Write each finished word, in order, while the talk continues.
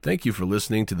Thank you for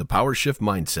listening to the Power Shift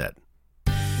Mindset.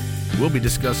 We'll be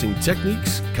discussing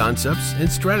techniques, concepts,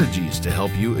 and strategies to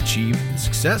help you achieve the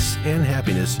success and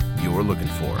happiness you're looking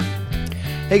for.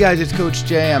 Hey guys, it's Coach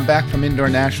Jay. I'm back from Indoor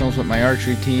Nationals with my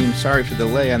archery team. Sorry for the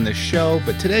delay on the show,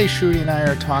 but today Shruti and I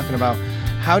are talking about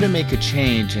how to make a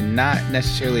change and not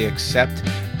necessarily accept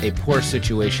a poor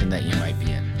situation that you might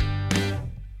be in.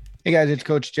 Hey guys, it's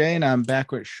Coach Jay and I'm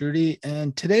back with Shruti,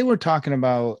 and today we're talking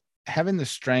about having the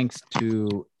strength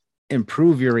to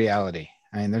improve your reality.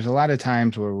 I mean, there's a lot of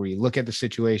times where we look at the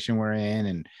situation we're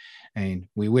in and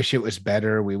we wish it was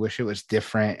better. We wish it was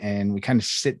different. And we kind of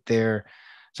sit there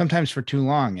sometimes for too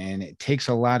long. And it takes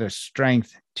a lot of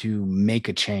strength to make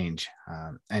a change.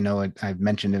 I know I've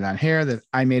mentioned it on here that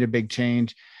I made a big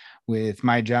change with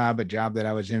my job, a job that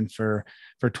I was in for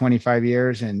 25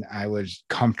 years, and I was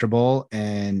comfortable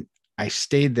and I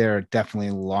stayed there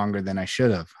definitely longer than I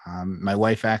should have. My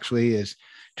wife actually is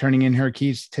turning in her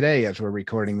keys today as we're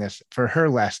recording this for her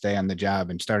last day on the job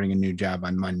and starting a new job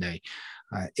on Monday.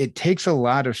 It takes a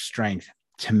lot of strength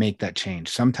to make that change.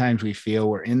 Sometimes we feel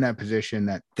we're in that position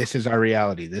that this is our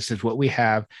reality. This is what we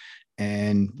have,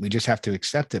 and we just have to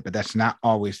accept it. But that's not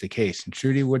always the case. And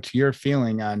Shruti, what's your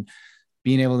feeling on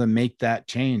being able to make that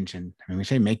change? And I mean, we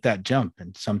say make that jump,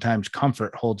 and sometimes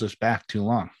comfort holds us back too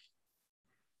long.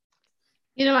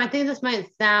 You know, I think this might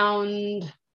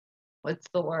sound,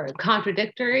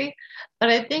 contradictory, but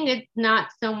I think it's not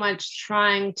so much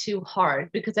trying too hard,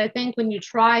 because I think when you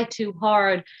try too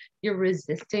hard, you're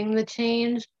resisting the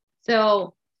change.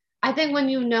 So I think when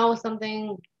you know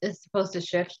something is supposed to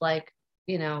shift, like,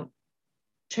 you know,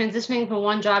 transitioning from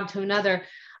one job to another,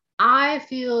 I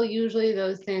feel usually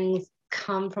those things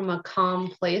come from a calm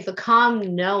place, a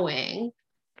calm knowing.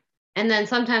 And then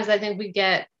sometimes I think we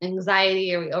get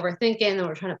anxiety or we overthink it and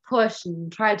we're trying to push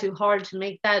and try too hard to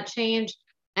make that change.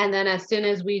 And then as soon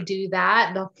as we do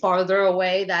that, the farther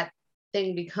away that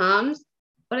thing becomes.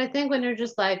 But I think when you're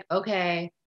just like,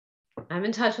 okay, I'm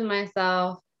in touch with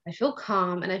myself, I feel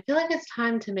calm, and I feel like it's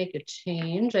time to make a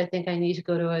change. I think I need to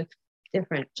go to a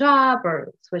different job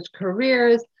or switch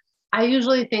careers. I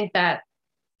usually think that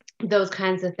those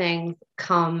kinds of things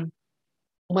come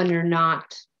when you're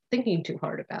not thinking too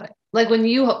hard about it. Like when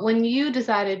you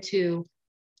decided to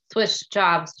switch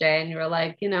jobs, Jay, and you were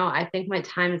like, you know, I think my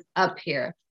time is up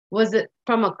here. Was it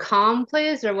from a calm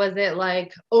place, or was it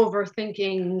like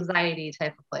overthinking, anxiety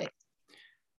type of place?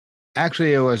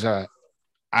 Actually, it was I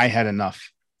had enough.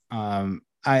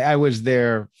 I was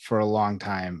there for a long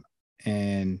time,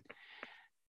 and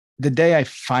the day I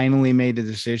finally made the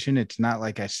decision, it's not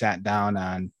like I sat down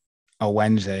on a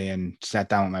Wednesday and sat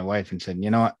down with my wife and said, you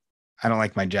know what, I don't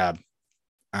like my job.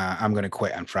 I'm going to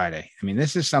quit on Friday. I mean,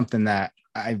 this is something that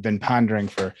I've been pondering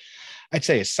for, I'd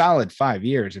say, a solid 5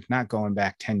 years, if not going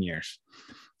back 10 years.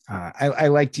 I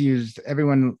like to use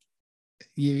everyone.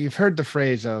 You've heard the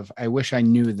phrase of, I wish I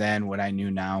knew then what I knew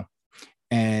now.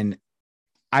 And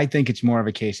I think it's more of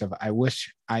a case of, I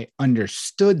wish I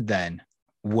understood then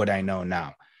what I know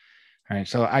now. All right.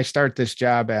 So I start this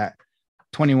job at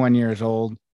 21 years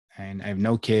old. And I have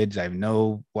no kids. I have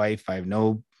no wife. I have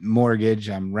no mortgage.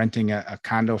 I'm renting a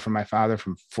condo from my father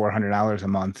from $400 a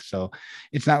month. So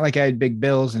it's not like I had big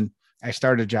bills. And I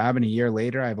start a job, and a year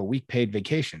later, I have a week paid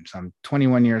vacation. So I'm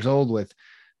 21 years old with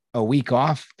a week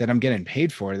off that I'm getting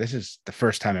paid for. This is the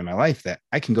first time in my life that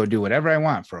I can go do whatever I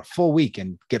want for a full week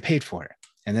and get paid for it.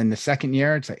 And then the second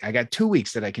year, it's like I got 2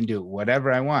 weeks that I can do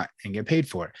whatever I want and get paid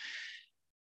for it.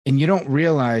 And you don't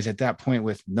realize at that point,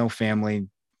 with no family,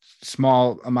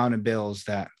 small amount of bills,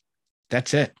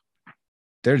 that's it.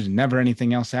 There's never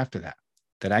anything else after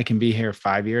that I can be here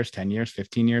 5 years, 10 years,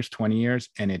 15 years, 20 years,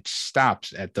 and it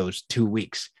stops at those 2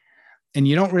 weeks. And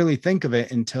you don't really think of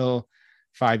it until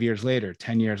 5 years later,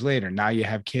 10 years later. Now you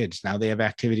have kids. Now they have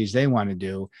activities they want to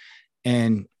do,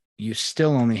 and you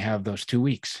still only have those 2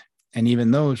 weeks. And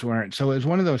even those weren't. So it was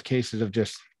one of those cases of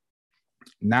just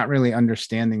not really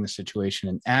understanding the situation.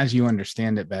 And as you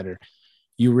understand it better,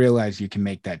 you realize you can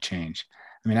make that change.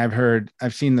 I mean,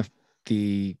 I've seen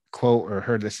the quote or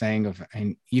heard the saying of,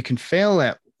 and you can fail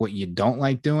at what you don't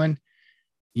like doing.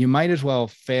 You might as well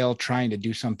fail trying to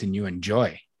do something you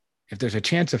enjoy. If there's a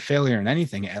chance of failure in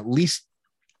anything, at least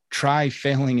try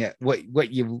failing at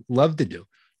what you love to do.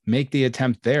 Make the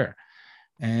attempt there.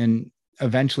 And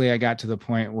eventually I got to the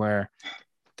point where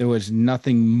there was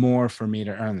nothing more for me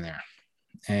to earn there.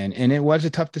 And it was a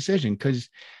tough decision, because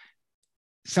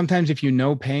sometimes if you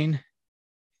know pain,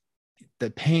 the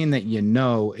pain that you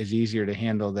know is easier to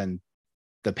handle than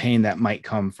the pain that might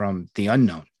come from the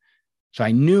unknown. So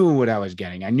I knew what I was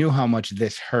getting. I knew how much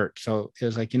this hurt. So it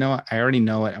was like, you know what? I already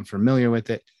know it. I'm familiar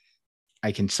with it.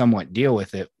 I can somewhat deal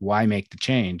with it. Why make the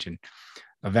change? And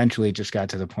eventually it just got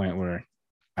to the point where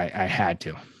I had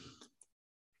to.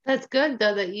 That's good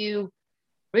though, that you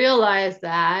realize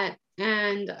that.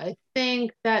 And I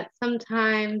think that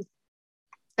sometimes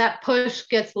that push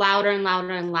gets louder and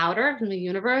louder and louder from the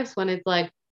universe when it's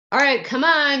like, all right, come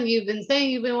on, you've been saying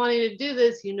you've been wanting to do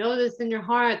this. You know this in your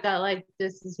heart that like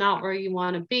this is not where you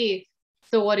want to be.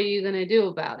 So what are you going to do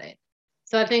about it?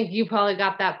 So I think you probably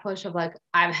got that push of like,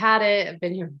 I've had it. I've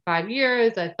been here for 5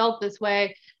 years. I felt this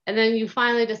way. And then you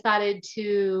finally decided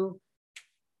to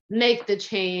make the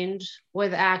change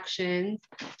with actions.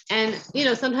 And, you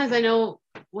know, sometimes I know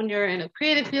when you're in a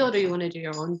creative field or you want to do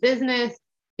your own business,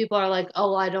 people are like,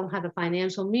 oh, well, I don't have the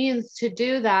financial means to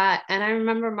do that. And I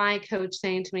remember my coach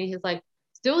saying to me, he's like,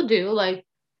 still do, like,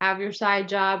 have your side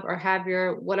job or have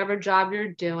your whatever job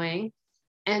you're doing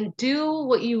and do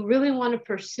what you really want to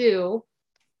pursue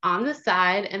on the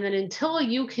side. And then until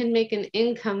you can make an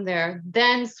income there,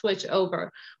 then switch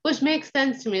over, which makes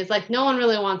sense to me. It's like no one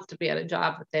really wants to be at a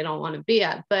job that they don't want to be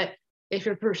at. But if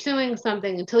you're pursuing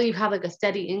something until you have like a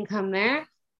steady income there,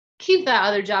 keep that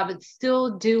other job and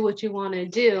still do what you want to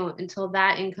do until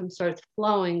that income starts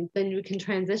flowing. Then you can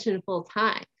transition full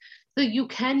time. So you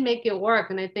can make it work.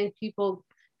 And I think people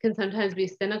can sometimes be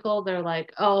cynical. They're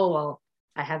like, oh, well,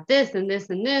 I have this and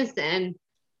this and this. And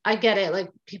I get it.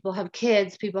 Like people have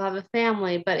kids, people have a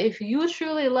family, but if you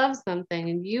truly love something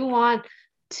and you want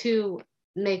to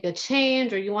make a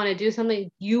change or you want to do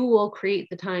something, you will create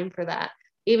the time for that.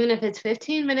 Even if it's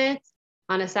 15 minutes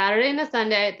on a Saturday and a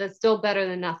Sunday, that's still better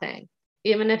than nothing.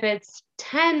 Even if it's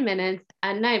 10 minutes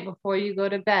at night before you go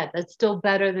to bed, that's still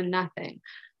better than nothing.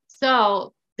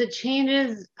 So the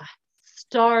changes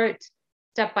start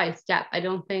step by step. I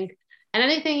don't think, and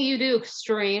anything you do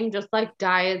extreme, just like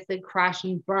diets, they crash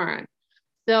and burn.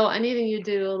 So anything you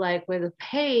do like with a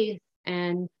pace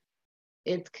and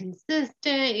it's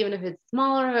consistent, even if it's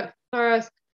smaller at first,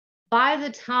 by the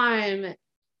time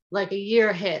like a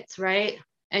year hits, right?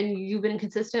 And you've been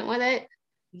consistent with it,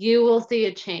 you will see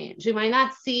a change. You might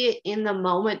not see it in the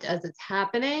moment as it's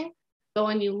happening, but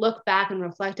when you look back and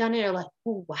reflect on it, you're like,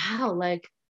 oh, wow, like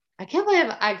I can't believe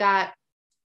I got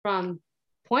from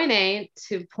point A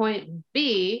to point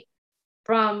B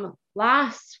from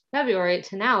last February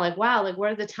to now. Like, wow, like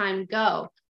where did the time go?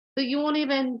 So you won't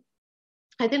even,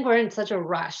 I think we're in such a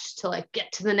rush to like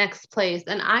get to the next place.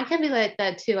 And I can be like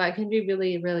that too. I can be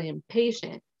really, really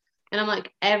impatient. And I'm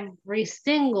like, every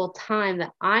single time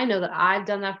that I know that I've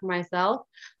done that for myself,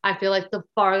 I feel like the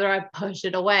farther I push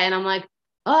it away. And I'm like,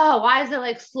 oh, why is it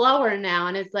like slower now?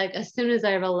 And it's like, as soon as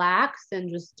I relax and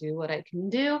just do what I can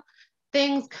do,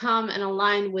 things come and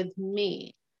align with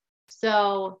me.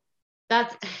 So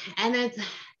that's, and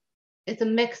it's a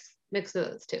mix of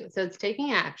those two. So it's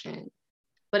taking action,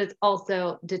 but it's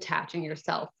also detaching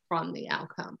yourself from the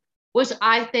outcome, which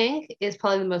I think is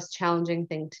probably the most challenging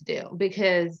thing to do,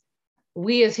 because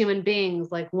we as human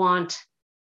beings like want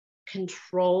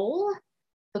control,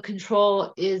 but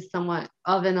control is somewhat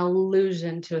of an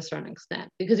illusion to a certain extent,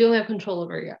 because you only have control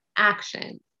over your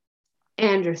action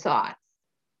and your thoughts.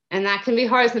 And that can be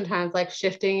hard sometimes, like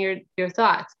shifting your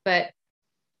thoughts. But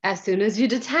as soon as you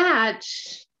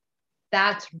detach,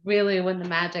 that's really when the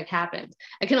magic happens.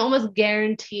 I can almost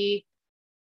guarantee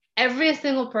every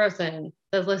single person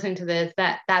that's listening to this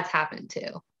that's happened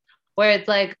to, where it's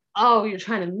like, oh, you're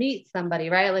trying to meet somebody,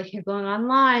 right? Like you're going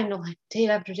online, like day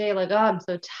after day, like, oh, I'm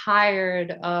so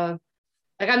tired of,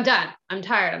 like, I'm done. I'm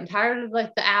tired. I'm tired of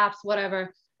like the apps, whatever.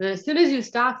 And then as soon as you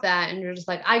stop that and you're just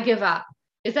like, I give up.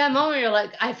 It's that moment you're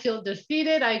like, I feel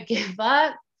defeated. I give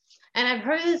up. And I've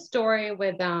heard this story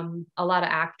with a lot of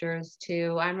actors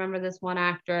too. I remember this one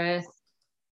actress,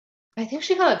 I think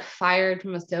she got like fired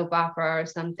from a soap opera or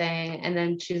something. And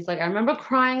then she's like, I remember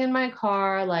crying in my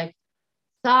car, like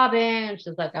sobbing. And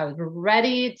she's like, I was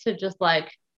ready to just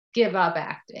like give up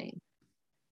acting.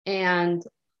 And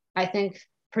I think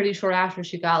pretty short after,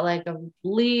 she got like a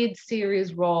lead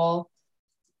series role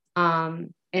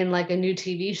in like a new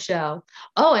TV show.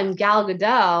 Oh, and Gal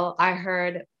Gadot, I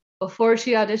heard before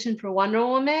she auditioned for Wonder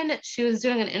Woman, she was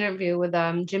doing an interview with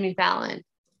Jimmy Fallon.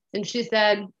 And she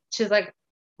said, she's like,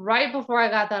 right before I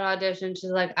got that audition, she's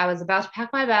like, I was about to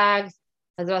pack my bags.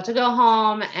 I was about to go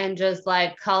home and just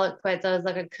like call it quits. I was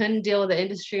like, I couldn't deal with the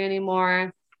industry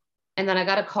anymore. And then I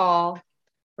got a call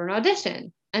for an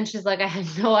audition. And she's like, I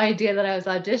had no idea that I was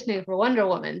auditioning for Wonder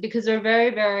Woman, because they're very,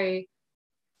 very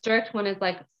strict when it's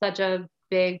like such a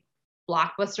big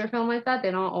blockbuster film like that.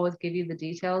 They don't always give you the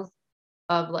details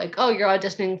of like, oh, you're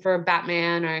auditioning for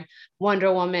Batman or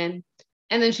Wonder Woman.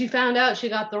 And then she found out she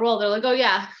got the role. They're like, oh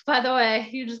yeah, by the way,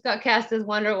 you just got cast as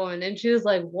Wonder Woman. And she was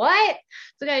like, what?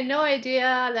 So I had no idea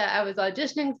that I was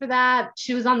auditioning for that.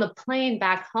 She was on the plane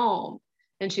back home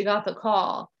and she got the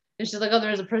call. And she's like, oh,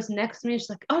 there's a person next to me. She's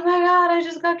like, oh my God, I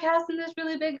just got cast in this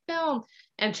really big film.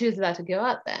 And she was about to give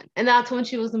up then. And that's when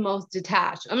she was the most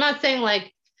detached. I'm not saying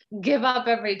like give up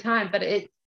every time, but it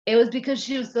was because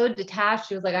she was so detached.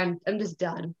 She was like, I'm just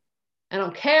done. I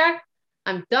don't care.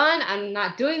 I'm done. I'm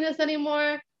not doing this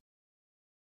anymore.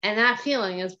 And that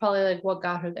feeling is probably like what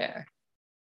got her there.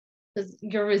 Because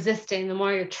you're resisting the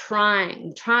more you're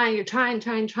trying. You're trying.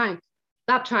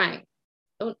 Stop trying.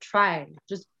 Don't try.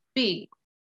 Just be.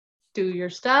 Do your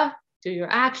stuff, do your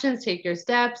actions, take your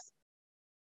steps,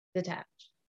 detach.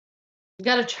 You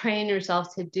got to train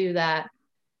yourself to do that.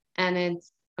 And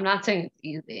I'm not saying it's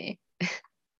easy.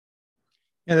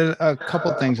 Yeah, there's a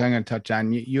couple things I'm going to touch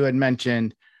on. You had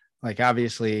mentioned, like,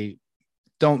 obviously,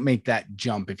 don't make that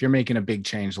jump. If you're making a big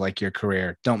change like your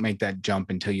career, don't make that jump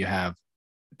until you have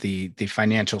the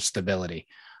financial stability.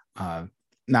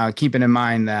 Now, keeping in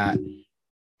mind that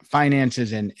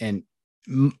finances and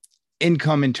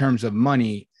income in terms of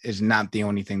money is not the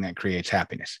only thing that creates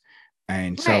happiness.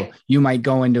 And so you might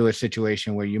go into a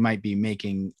situation where you might be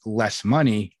making less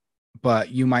money, but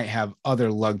you might have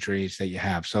other luxuries that you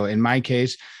have. So in my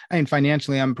case, I mean,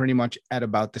 financially, I'm pretty much at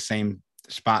about the same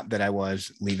spot that I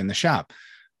was leaving the shop,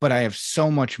 but I have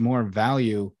so much more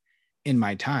value in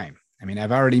my time. I mean,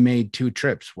 I've already made 2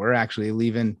 trips. We're actually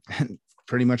leaving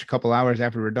pretty much a couple hours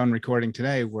after we're done recording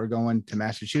today. We're going to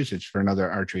Massachusetts for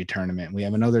another archery tournament. We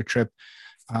have another trip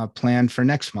planned for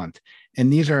next month.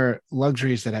 And these are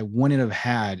luxuries that I wouldn't have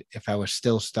had if I was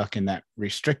still stuck in that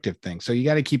restrictive thing. So you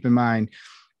got to keep in mind,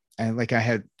 and like I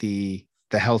had the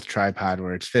health tripod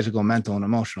where it's physical, mental, and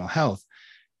emotional health.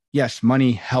 Yes,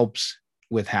 money helps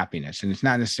with happiness. And it's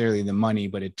not necessarily the money,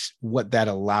 but it's what that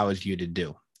allows you to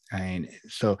do. And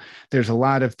so there's a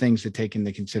lot of things to take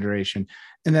into consideration.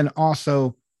 And then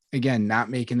also, again, not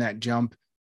making that jump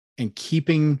and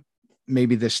keeping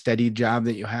maybe the steady job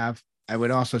that you have. I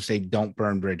would also say don't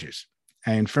burn bridges.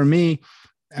 And for me,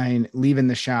 leaving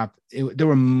the shop, there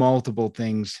were multiple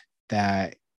things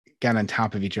that got on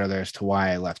top of each other as to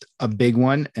why I left. A big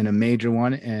one and a major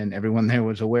one, and everyone there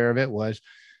was aware of it, was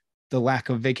the lack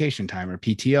of vacation time or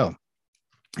PTO.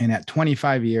 And at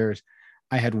 25 years,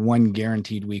 I had 1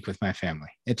 guaranteed week with my family.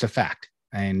 It's a fact.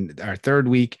 And our 3rd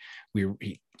week,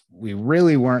 we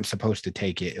really weren't supposed to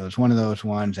take it. It was one of those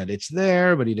ones that it's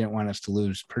there, but he didn't want us to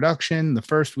lose production. The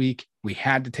 1st week, we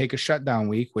had to take a shutdown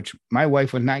week, which my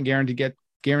wife was not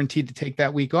guaranteed to take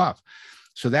that week off.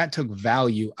 So that took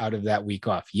value out of that week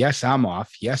off. Yes, I'm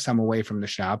off. Yes, I'm away from the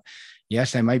shop.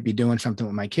 Yes, I might be doing something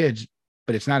with my kids,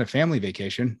 but it's not a family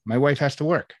vacation. My wife has to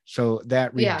work. So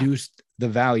that reduced the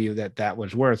value that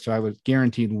was worth. So I was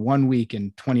guaranteed 1 week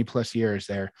in 20 plus years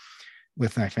there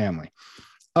with my family.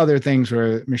 Other things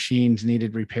were machines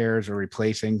needed repairs or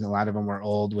replacing. A lot of them were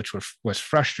old, which was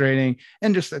frustrating,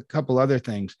 and just a couple other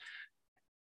things.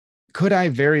 Could I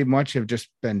very much have just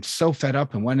been so fed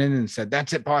up and went in and said,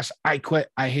 that's it, boss, I quit.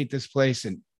 I hate this place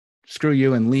and screw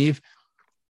you and leave?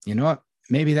 You know what?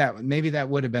 Maybe that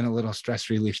would have been a little stress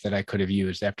relief that I could have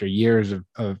used after years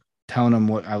of telling them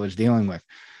what I was dealing with.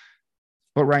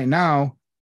 But right now,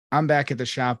 I'm back at the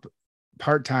shop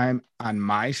part-time on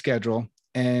my schedule,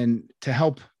 and to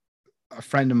help a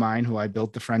friend of mine who I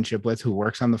built the friendship with, who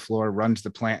works on the floor, runs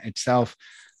the plant itself,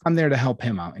 I'm there to help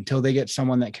him out until they get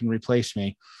someone that can replace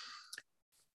me.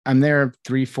 I'm there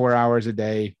 3-4 hours a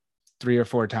day, 3 or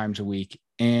 4 times a week,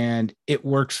 and it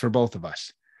works for both of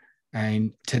us.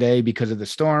 And today, because of the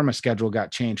storm, a schedule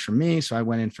got changed for me. So I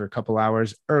went in for a couple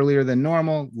hours earlier than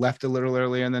normal, left a little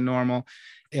earlier than normal.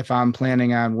 If I'm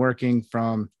planning on working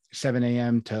from 7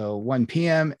 a.m. to 1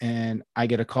 p.m. and I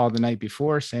get a call the night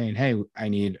before saying, hey, I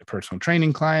need a personal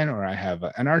training client, or I have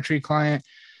an archery client,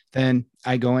 then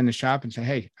I go in the shop and say,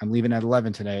 hey, I'm leaving at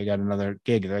 11 today. I got another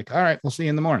gig. They're like, all right, we'll see you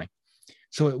in the morning.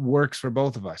 So it works for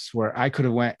both of us, where I could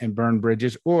have went and burned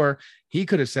bridges, or he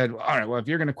could have said, all right, well, if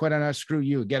you're going to quit on us, screw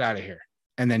you, get out of here.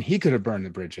 And then he could have burned the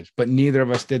bridges, but neither of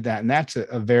us did that. And that's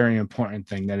a very important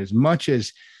thing, that as much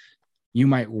as you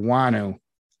might want to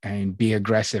and be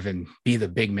aggressive and be the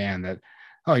big man that,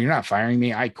 oh, you're not firing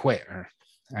me, I quit. Or,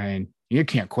 you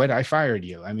can't quit, I fired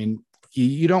you. I mean,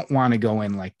 you don't want to go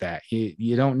in like that.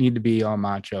 You don't need to be all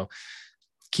macho.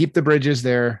 Keep the bridges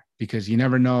there, because you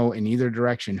never know in either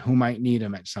direction who might need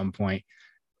them at some point.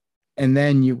 And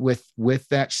then you, with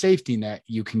that safety net,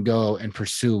 you can go and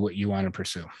pursue what you want to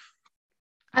pursue.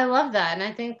 I love that. And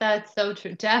I think that's so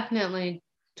true. Definitely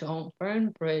don't burn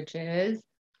bridges.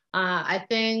 I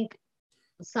think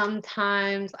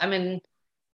sometimes, I mean,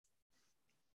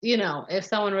 if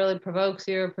someone really provokes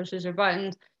you or pushes your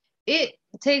buttons, it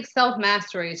takes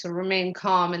self-mastery to remain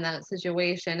calm in that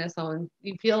situation if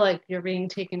you feel like you're being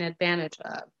taken advantage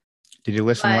of. Did you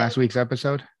listen to But last week's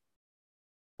episode?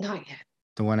 not yet.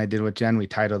 The one I did with Jen, we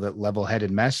titled it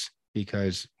Level-Headed Mess,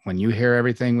 because when you hear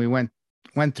everything we went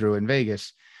through in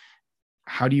Vegas,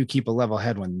 how do you keep a level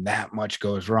head when that much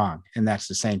goes wrong? And that's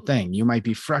the same thing. You might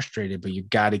be frustrated, but you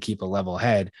got to keep a level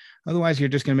head. Otherwise, you're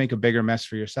just going to make a bigger mess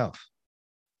for yourself.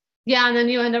 Yeah, and then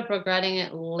you end up regretting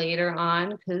it later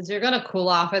on because you're going to cool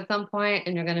off at some point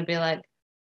and you're going to be like,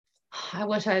 I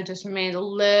wish I had just remained a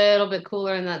little bit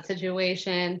cooler in that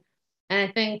situation. And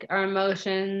I think our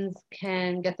emotions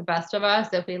can get the best of us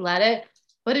if we let it.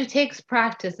 But it takes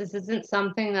practice. This isn't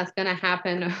something that's going to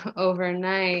happen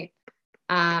overnight.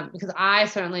 Because I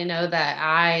certainly know that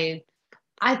I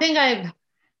think I've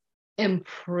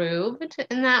improved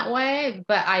in that way,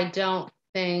 but I don't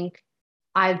think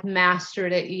I've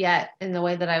mastered it yet in the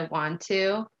way that I want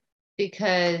to,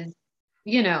 because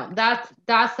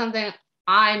that's something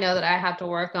I know that I have to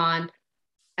work on.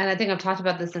 And I think I've talked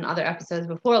about this in other episodes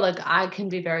before. Like, I can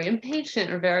be very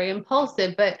impatient or very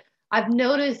impulsive, but I've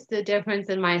noticed the difference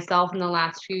in myself in the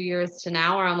last few years to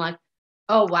now, where I'm like,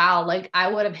 oh, wow, like I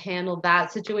would have handled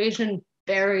that situation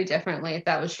very differently if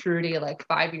that was Trudy like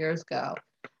 5 years ago.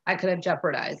 I could have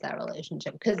jeopardized that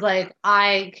relationship because like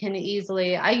I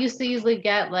used to easily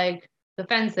get like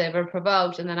defensive or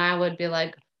provoked. And then I would be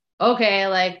like, okay,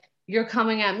 like you're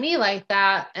coming at me like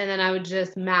that. And then I would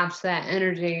just match that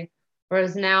energy.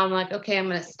 Whereas now I'm like, okay, I'm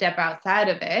going to step outside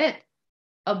of it,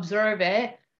 observe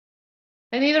it,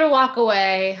 and either walk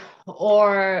away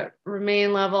or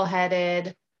remain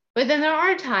level-headed. But then there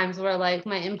are times where like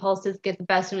my impulses get the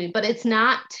best of me, but it's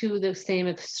not to the same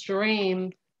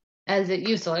extreme as it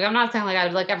used to. Like, I'm not saying like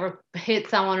I'd like ever hit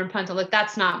someone or punch them. Like,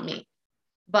 that's not me.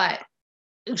 But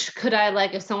could I,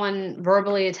 like, if someone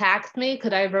verbally attacks me,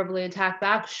 could I verbally attack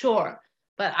back? Sure.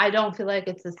 But I don't feel like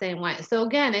it's the same way. So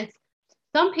again,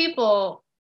 some people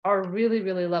are really,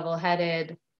 really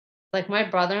level-headed. Like my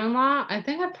brother-in-law, I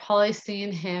think I've probably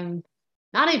seen him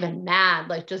not even mad,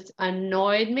 like just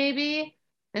annoyed maybe.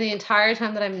 And the entire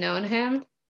time that I've known him,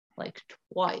 like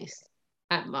twice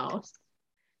at most.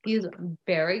 He's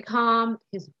very calm.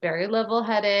 He's very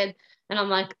level-headed. And I'm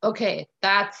like, okay,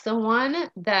 that's the one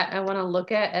that I want to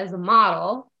look at as a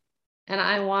model. And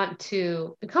I want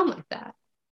to become like that.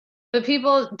 But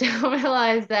people don't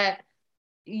realize that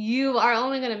you are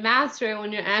only going to master it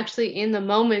when you're actually in the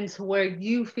moments where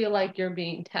you feel like you're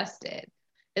being tested.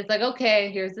 It's like,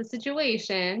 okay, here's the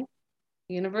situation.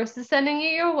 The universe is sending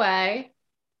it your way.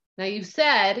 Now you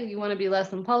said you want to be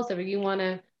less impulsive, or you want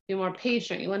to be more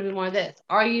patient. You want to be more this.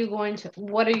 What are you going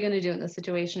to do in this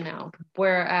situation now?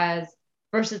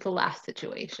 Versus the last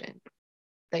situation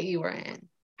that you were in,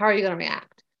 how are you going to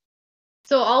react?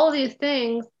 So all of these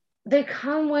things, they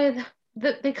come with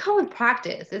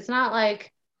practice. It's not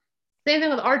like, same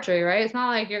thing with archery, right? It's not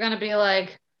like you're going to be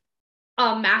like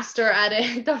a master at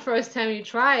it the first time you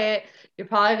try it. You're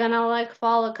probably going to like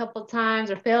fall a couple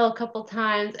times or fail a couple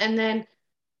times. And then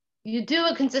you do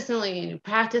it consistently and you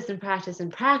practice and practice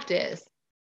and practice.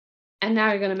 And now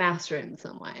you're going to master it in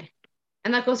some way.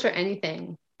 And that goes for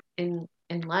anything in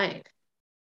life.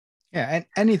 Yeah. And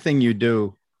anything you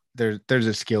do, there's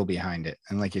a skill behind it.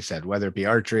 And like you said, whether it be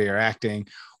archery or acting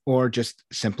or just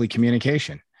simply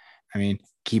communication, I mean,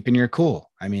 keeping your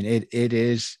cool. I mean, it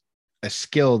is a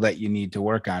skill that you need to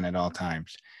work on at all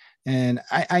times. And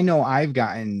I know I've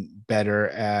gotten better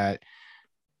at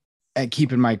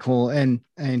keeping my cool. And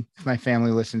if my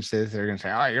family listens to this, they're going to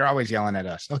say, oh, you're always yelling at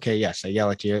us. Okay. Yes. I yell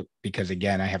at you because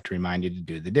again, I have to remind you to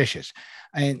do the dishes.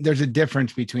 And there's a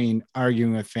difference between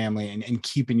arguing with family and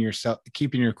keeping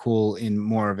your cool in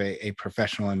more of a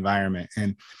professional environment.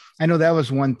 And I know that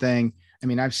was one thing. I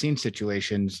mean, I've seen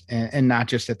situations and not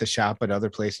just at the shop, but other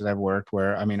places I've worked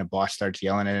where, I mean, a boss starts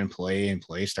yelling at an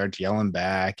employee starts yelling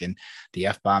back and the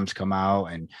F-bombs come out.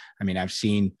 And I mean, I've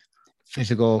seen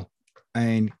physical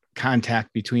and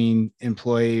contact between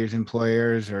employers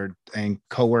and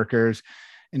coworkers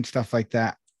and stuff like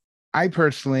that. I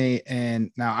personally, and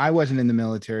now I wasn't in the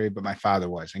military, but my father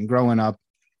was, and growing up,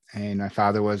 and my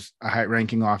father was a high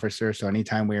ranking officer. So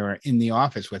anytime we were in the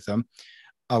office with them,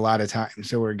 a lot of times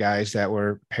there were guys that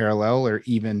were parallel or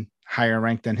even higher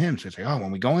ranked than him. So it's like, oh,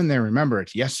 when we go in there, remember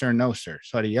it's yes, sir, no, sir.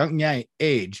 So at a young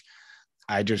age,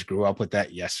 I just grew up with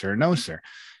that yes, sir, no, sir.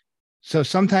 So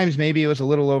sometimes maybe it was a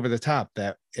little over the top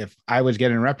that if I was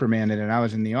getting reprimanded and I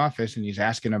was in the office and he's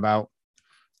asking about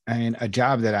a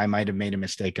job that I might have made a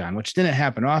mistake on, which didn't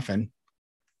happen often.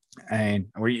 And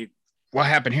what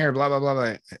happened here? Blah, blah, blah,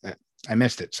 blah. I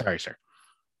missed it. Sorry, sir.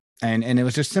 And it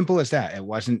was just simple as that. It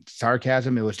wasn't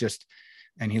sarcasm. It was just,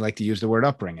 and he liked to use the word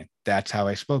upbringing. That's how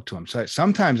I spoke to him. So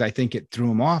sometimes I think it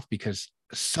threw him off because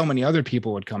so many other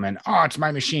people would come in. Oh, it's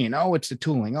my machine. Oh, it's the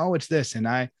tooling. Oh, it's this.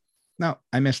 And no,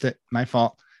 I missed it. My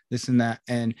fault. This and that.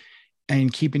 And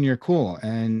keeping your cool.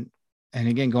 And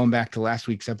again, going back to last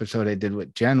week's episode I did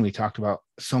with Jen, we talked about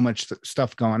so much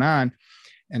stuff going on.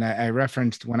 And I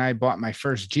referenced when I bought my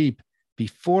first Jeep,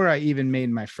 before I even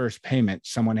made my first payment,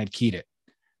 someone had keyed it.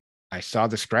 I saw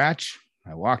the scratch.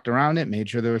 I walked around it, made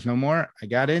sure there was no more. I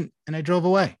got in and I drove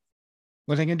away.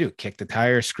 What was I going to do? Kick the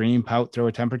tire, scream, pout, throw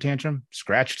a temper tantrum?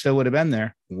 Scratch still would have been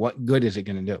there. What good is it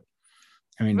going to do?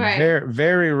 I mean, Right. very,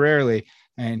 very rarely.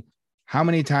 And how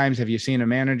many times have you seen a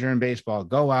manager in baseball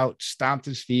go out, stomp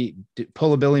his feet,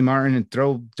 pull a Billy Martin and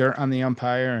throw dirt on the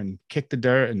umpire and kick the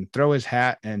dirt and throw his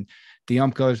hat? And the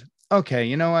ump goes, okay,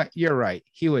 you know what? You're right.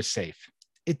 He was safe.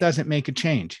 It doesn't make a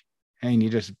change. And you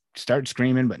just start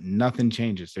screaming, but nothing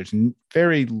changes. There's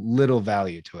very little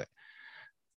value to it.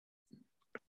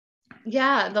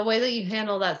 Yeah, the way that you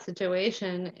handle that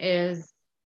situation is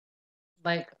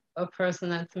like a person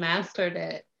that's mastered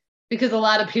it. Because a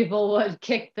lot of people would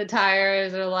kick the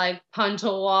tires or like punch a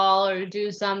wall or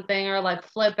do something or like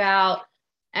flip out.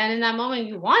 And in that moment,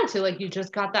 you want to, like, you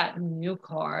just got that new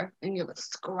car and you have a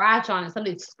scratch on it.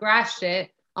 Somebody scratched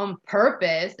it on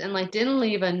purpose and like didn't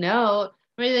leave a note.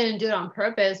 Maybe they didn't do it on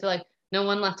purpose, but like no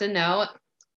one left a note.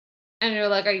 And you're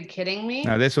like, are you kidding me?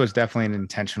 No, this was definitely an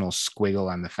intentional squiggle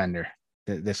on the fender.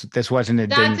 This wasn't a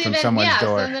That's ding from even, someone's yeah.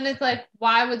 door. So then it's like,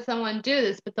 why would someone do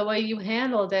this? But the way you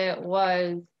handled it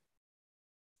was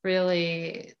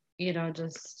really,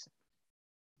 just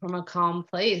from a calm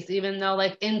place, even though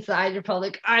like inside you're probably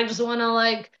like, I just want to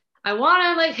like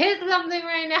hit something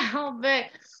right now, but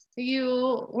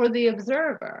you were the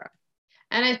observer.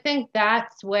 And I think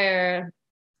that's where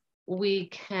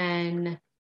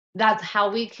that's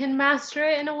how we can master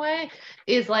it in a way,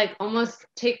 is like almost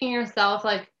taking yourself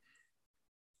like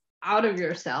out of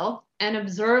yourself and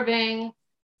observing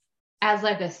as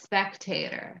like a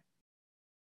spectator.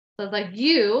 So it's like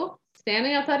you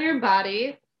standing outside of your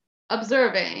body,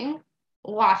 observing,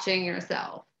 watching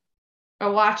yourself,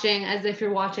 or watching as if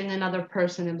you're watching another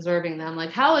person, observing them.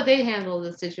 Like, how would they handle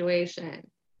the situation?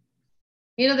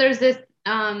 There's this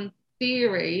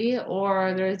theory,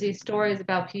 or there's these stories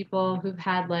about people who've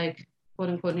had like quote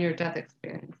unquote near-death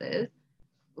experiences.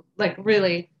 Like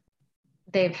really,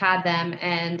 they've had them,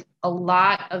 and a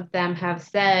lot of them have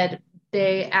said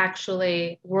they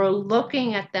actually were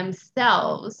looking at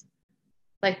themselves,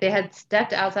 like they had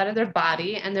stepped outside of their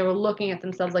body and they were looking at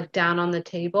themselves like down on the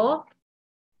table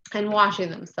and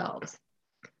watching themselves.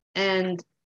 And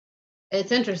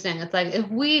it's interesting. It's like, if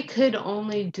we could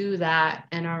only do that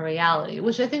in our reality,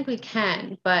 which I think we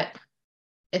can, but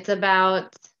it's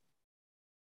about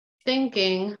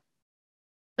thinking,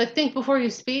 like think before you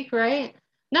speak, right?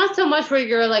 Not so much where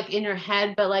you're like in your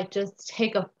head, but like just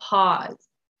take a pause.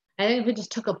 I think if we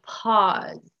just took a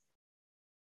pause.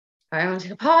 All right, I'm gonna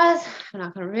take a pause. I'm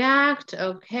not gonna react.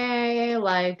 Okay,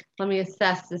 like let me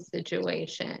assess the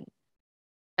situation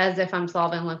as if I'm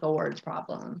solving like a words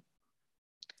problem.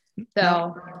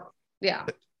 So, yeah.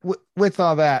 With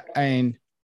all that, I mean,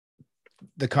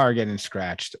 the car getting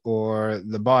scratched or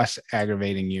the boss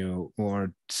aggravating you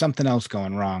or something else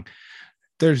going wrong,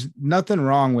 there's nothing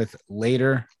wrong with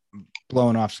later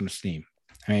blowing off some steam.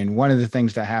 I mean, one of the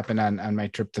things that happened on my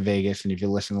trip to Vegas, and if you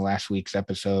listen to last week's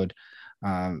episode,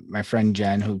 my friend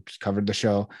Jen, who covered the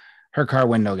show, her car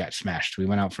window got smashed. We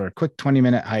went out for a quick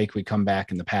 20-minute hike. We come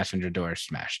back and the passenger door is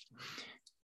smashed.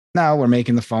 Now we're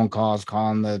making the phone calls,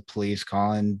 calling the police,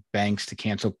 calling banks to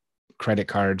cancel credit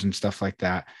cards and stuff like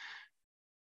that.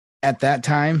 At that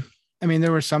time, I mean,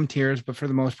 there were some tears, but for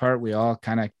the most part, we all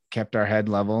kind of kept our head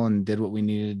level and did what we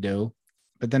needed to do.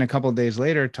 But then a couple of days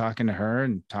later, talking to her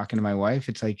and talking to my wife,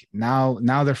 it's like now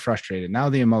they're frustrated. Now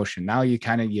the emotion, now you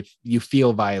kind of, you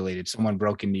feel violated. Someone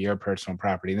broke into your personal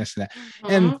property and this and that.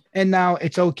 Mm-hmm. And now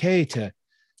it's okay to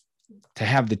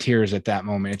have the tears at that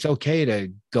moment. It's okay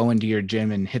to go into your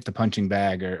gym and hit the punching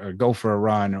bag or go for a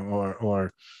run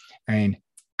or I mean,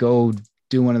 go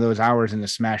do one of those hours in the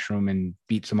smash room and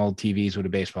beat some old TVs with a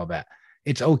baseball bat.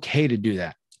 It's okay to do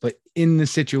that. But in the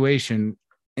situation,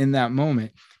 in that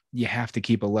moment, you have to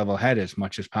keep a level head as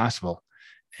much as possible.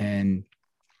 And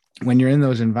when you're in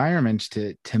those environments,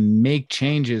 to make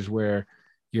changes where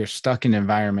you're stuck in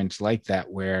environments like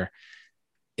that, where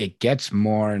it gets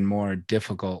more and more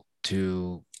difficult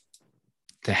to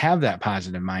have that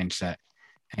positive mindset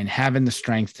and having the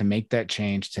strength to make that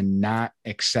change, to not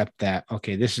accept that,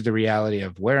 okay, this is the reality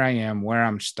of where I am, where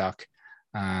I'm stuck.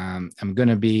 I'm going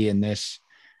to be in this.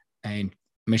 And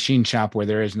machine shop where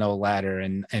there is no ladder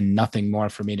and nothing more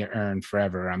for me to earn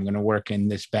forever. I'm going to work in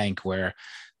this bank where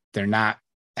they're not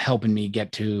helping me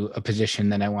get to a position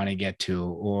that I want to get to,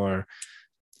 or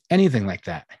anything like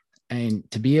that. And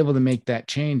to be able to make that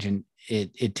change, and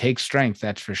it takes strength,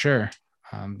 that's for sure,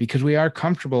 because we are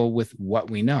comfortable with what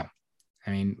we know.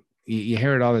 I mean, you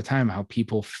hear it all the time, how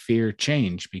people fear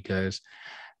change because,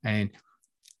 and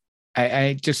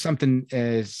I just something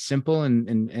as simple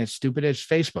and as stupid as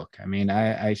Facebook. I mean,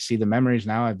 I see the memories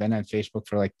now. I've been on Facebook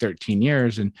for like 13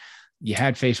 years, and you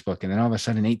had Facebook, and then all of a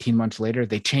sudden, 18 months later,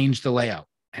 they changed the layout,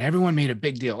 and everyone made a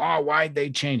big deal. Oh, why'd they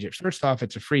change it? First off,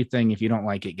 it's a free thing. If you don't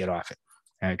like it, get off it.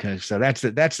 Because so that's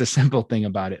the simple thing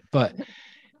about it. But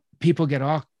people get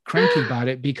all cranky about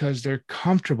it because they're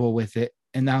comfortable with it.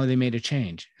 And now they made a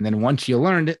change. And then once you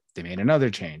learned it, they made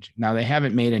another change. Now they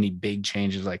haven't made any big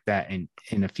changes like that in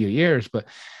a few years, but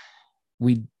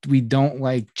we don't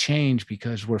like change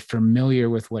because we're familiar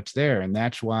with what's there. And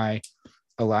that's why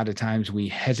a lot of times we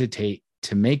hesitate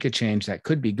to make a change that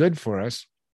could be good for us,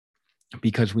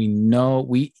 because we know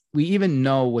we even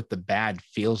know what the bad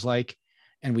feels like,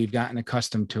 and we've gotten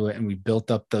accustomed to it, and we've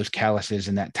built up those calluses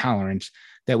and that tolerance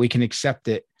that we can accept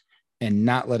it and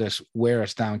not let us wear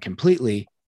us down completely.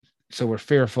 So we're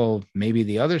fearful of maybe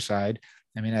the other side.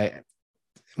 I mean,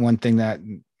 one thing that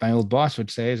my old boss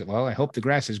would say is, well, I hope the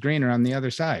grass is greener on the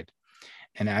other side.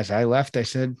 And as I left, I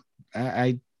said,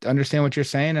 I understand what you're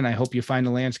saying, and I hope you find a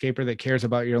landscaper that cares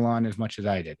about your lawn as much as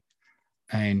I did.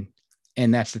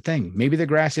 And that's the thing. Maybe the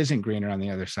grass isn't greener on the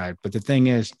other side, but the thing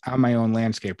is, I'm my own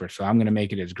landscaper, so I'm going to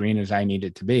make it as green as I need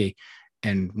it to be.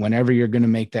 And whenever you're going to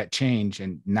make that change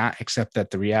and not accept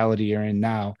that the reality you're in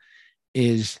now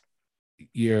is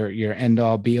your end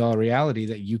all be all reality,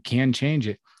 that you can change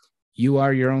it, you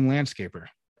are your own landscaper.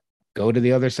 Go to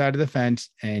the other side of the fence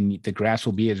and the grass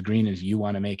will be as green as you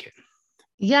want to make it.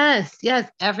 Yes, yes,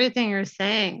 everything you're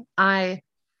saying. I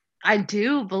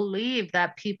do believe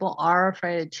that people are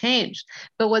afraid of change.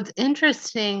 But what's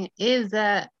interesting is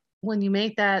that when you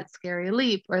make that scary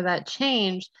leap or that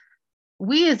change,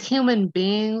 we as human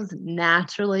beings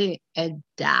naturally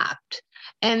adapt.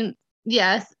 And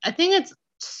yes, I think it's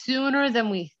sooner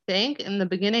than we think. In the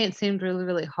beginning, it seemed really,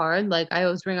 really hard. Like I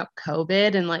always bring up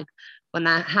COVID, and like when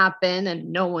that happened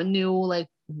and no one knew like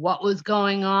what was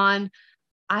going on.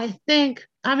 I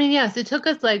mean, yes, it took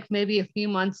us like maybe a few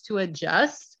months to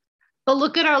adjust, but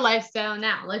look at our lifestyle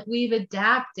now. Like we've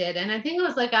adapted. And I think it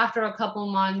was like after a couple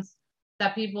months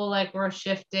that people like were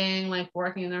shifting, like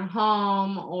working in their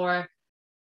home or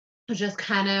just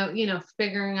kind of,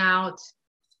 figuring out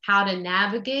how to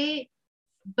navigate.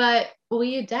 But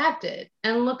we adapted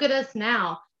and look at us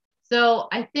now. So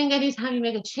I think anytime you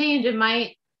make a change, it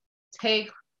might take,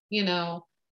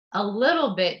 a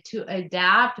little bit to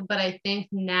adapt, but I think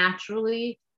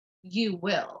naturally you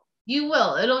will. You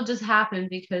will. It'll just happen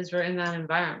because you're in that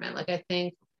environment. Like I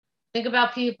think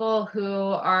about people who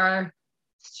are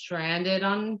stranded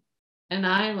on an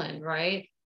island, right?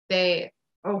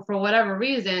 Or for whatever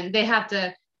reason, they have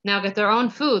to now get their own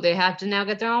food. They have to now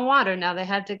get their own water. Now they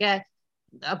have to get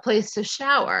a place to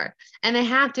shower, and they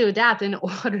have to adapt in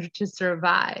order to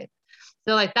survive.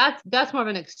 So like that's more of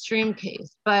an extreme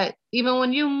case. But even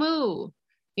when you move,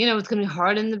 it's gonna be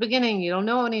hard in the beginning. You don't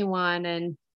know anyone,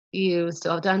 and you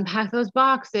still have to unpack those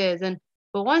boxes.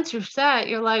 But once you're set,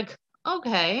 you're like,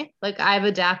 okay, like I've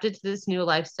adapted to this new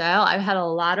lifestyle. I've had a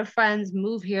lot of friends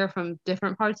move here from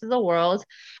different parts of the world,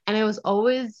 and it was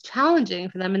always challenging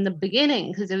for them in the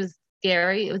beginning because it was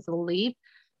scary. It was a leap,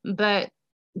 but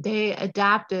they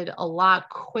adapted a lot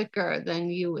quicker than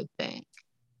you would think.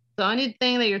 So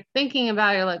anything that you're thinking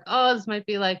about, you're like, oh, this might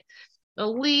be like a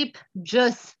leap,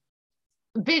 just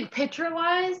big picture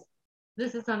wise.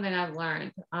 This is something I've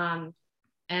learned,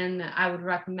 and I would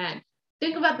recommend.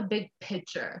 Think about the big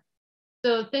picture.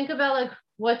 So think about like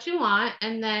what you want,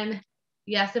 and then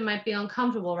yes, it might be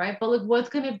uncomfortable, right? But like, what's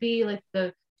going to be like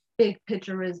the big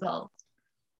picture results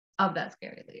of that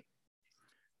scary leap?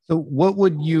 So what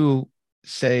would you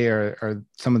say are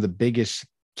some of the biggest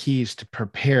keys to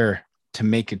prepare to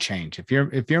make a change? If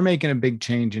you're making a big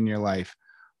change in your life,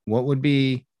 what would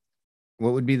be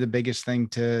the biggest thing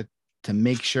to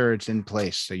make sure it's in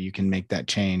place so you can make that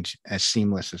change as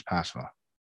seamless as possible?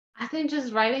 I think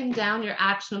just writing down your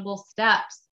actionable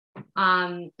steps.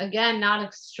 Again, not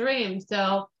extreme.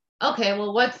 So, okay,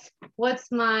 well,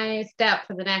 what's my step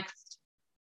for the next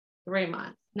 3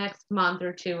 months, next month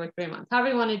or 2 or 3 months, however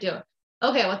you want to do it.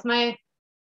 Okay, what's my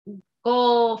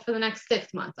goal for the next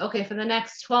 6 months? Okay, for the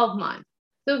next 12 months.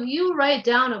 So if you write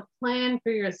down a plan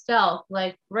for yourself,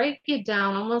 like write it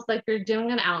down almost like you're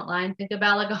doing an outline. Think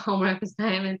about like a homework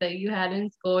assignment that you had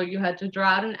in school. You had to draw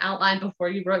out an outline before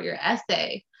you wrote your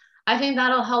essay. I think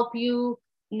that'll help you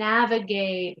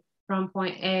navigate from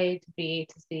point A to B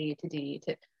to C to D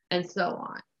to and so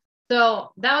on.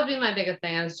 So that would be my biggest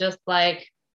thing, is just like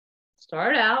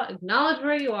start out, acknowledge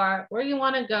where you are, where you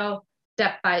want to go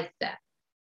step by step.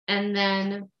 And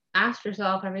then ask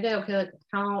yourself every day, okay, like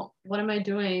what am I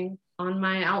doing on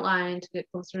my outline to get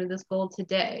closer to this goal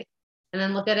today? And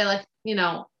then look at it like,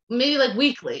 maybe like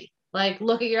weekly, like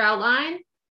look at your outline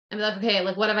and be like, okay,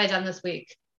 like what have I done this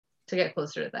week to get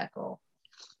closer to that goal?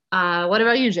 What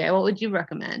about you, Jay? What would you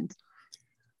recommend?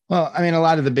 Well, I mean, a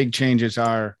lot of the big changes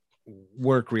are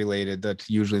work related. That's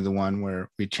usually the one where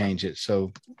we change it.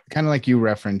 So kind of like you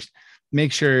referenced,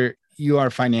 make sure you are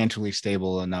financially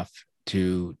stable enough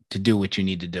to do what you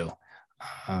need to do.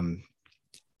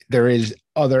 There is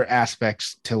other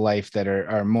aspects to life that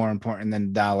are more important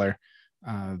than dollar.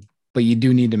 But you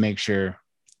do need to make sure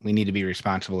we need to be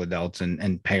responsible adults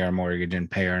and pay our mortgage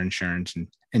and pay our insurance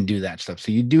and do that stuff.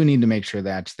 So you do need to make sure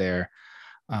that's there.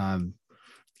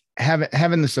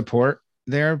 Having the support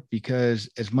there, because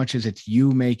as much as it's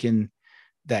you making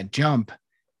that jump,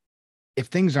 if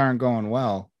things aren't going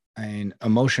well, I mean,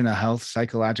 emotional health,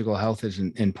 psychological health is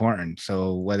important.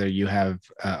 So whether you have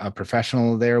a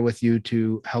professional there with you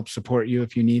to help support you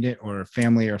if you need it, or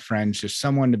family or friends, just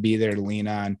someone to be there to lean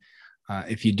on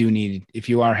if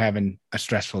you are having a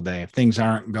stressful day, if things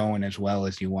aren't going as well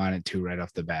as you want it to right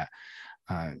off the bat.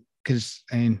 Because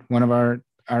one of our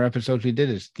episodes we did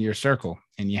is your circle,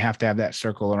 and you have to have that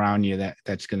circle around you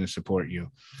that's going to support you.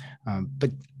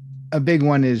 But a big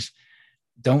one is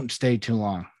don't stay too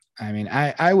long. I mean,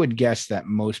 I would guess that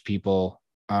most people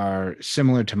are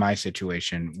similar to my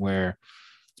situation, where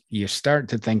you start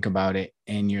to think about it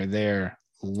and you're there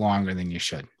longer than you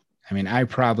should. I mean, I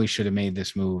probably should have made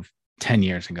this move 10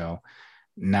 years ago,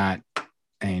 not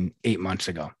 8 months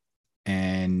ago,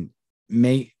 and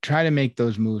try to make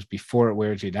those moves before it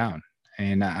wears you down.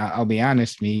 And I'll be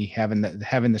honest, me having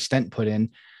the stent put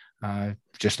in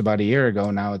just about a year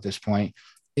ago now at this point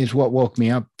is what woke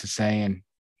me up to saying,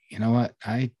 you know what,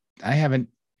 I haven't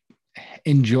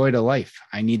enjoyed a life.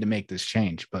 I need to make this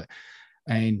change. But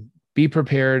be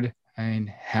prepared and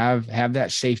have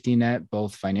that safety net,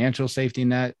 both financial safety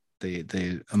net,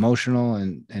 the emotional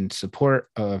and support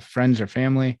of friends or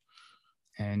family,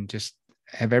 and just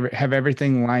have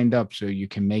everything lined up so you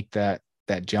can make that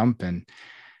jump. And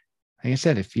like I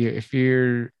said, if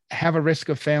you have a risk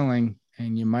of failing,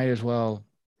 and you might as well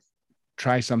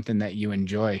try something that you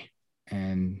enjoy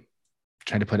and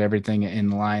try to put everything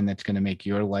in line that's going to make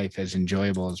your life as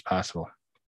enjoyable as possible.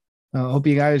 I hope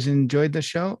you guys enjoyed the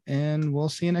show, and we'll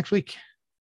see you next week.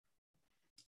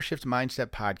 Shift Mindset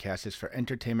podcast is for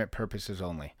entertainment purposes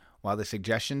only. While the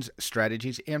suggestions,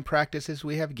 strategies, and practices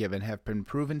we have given have been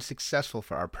proven successful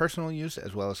for our personal use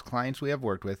as well as clients we have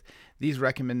worked with, these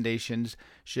recommendations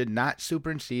should not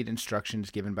supersede instructions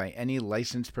given by any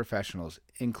licensed professionals,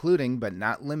 including but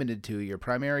not limited to your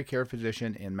primary care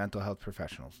physician and mental health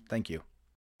professionals. Thank you.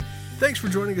 Thanks for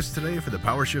joining us today for the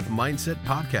PowerShift Mindset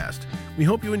Podcast. We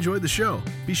hope you enjoyed the show.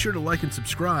 Be sure to like and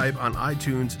subscribe on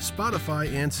iTunes,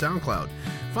 Spotify, and SoundCloud.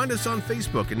 Find us on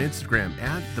Facebook and Instagram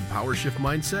at The PowerShift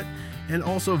Mindset, and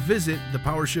also visit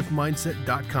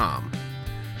thepowershiftmindset.com.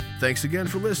 Thanks again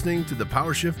for listening to the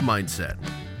PowerShift Mindset.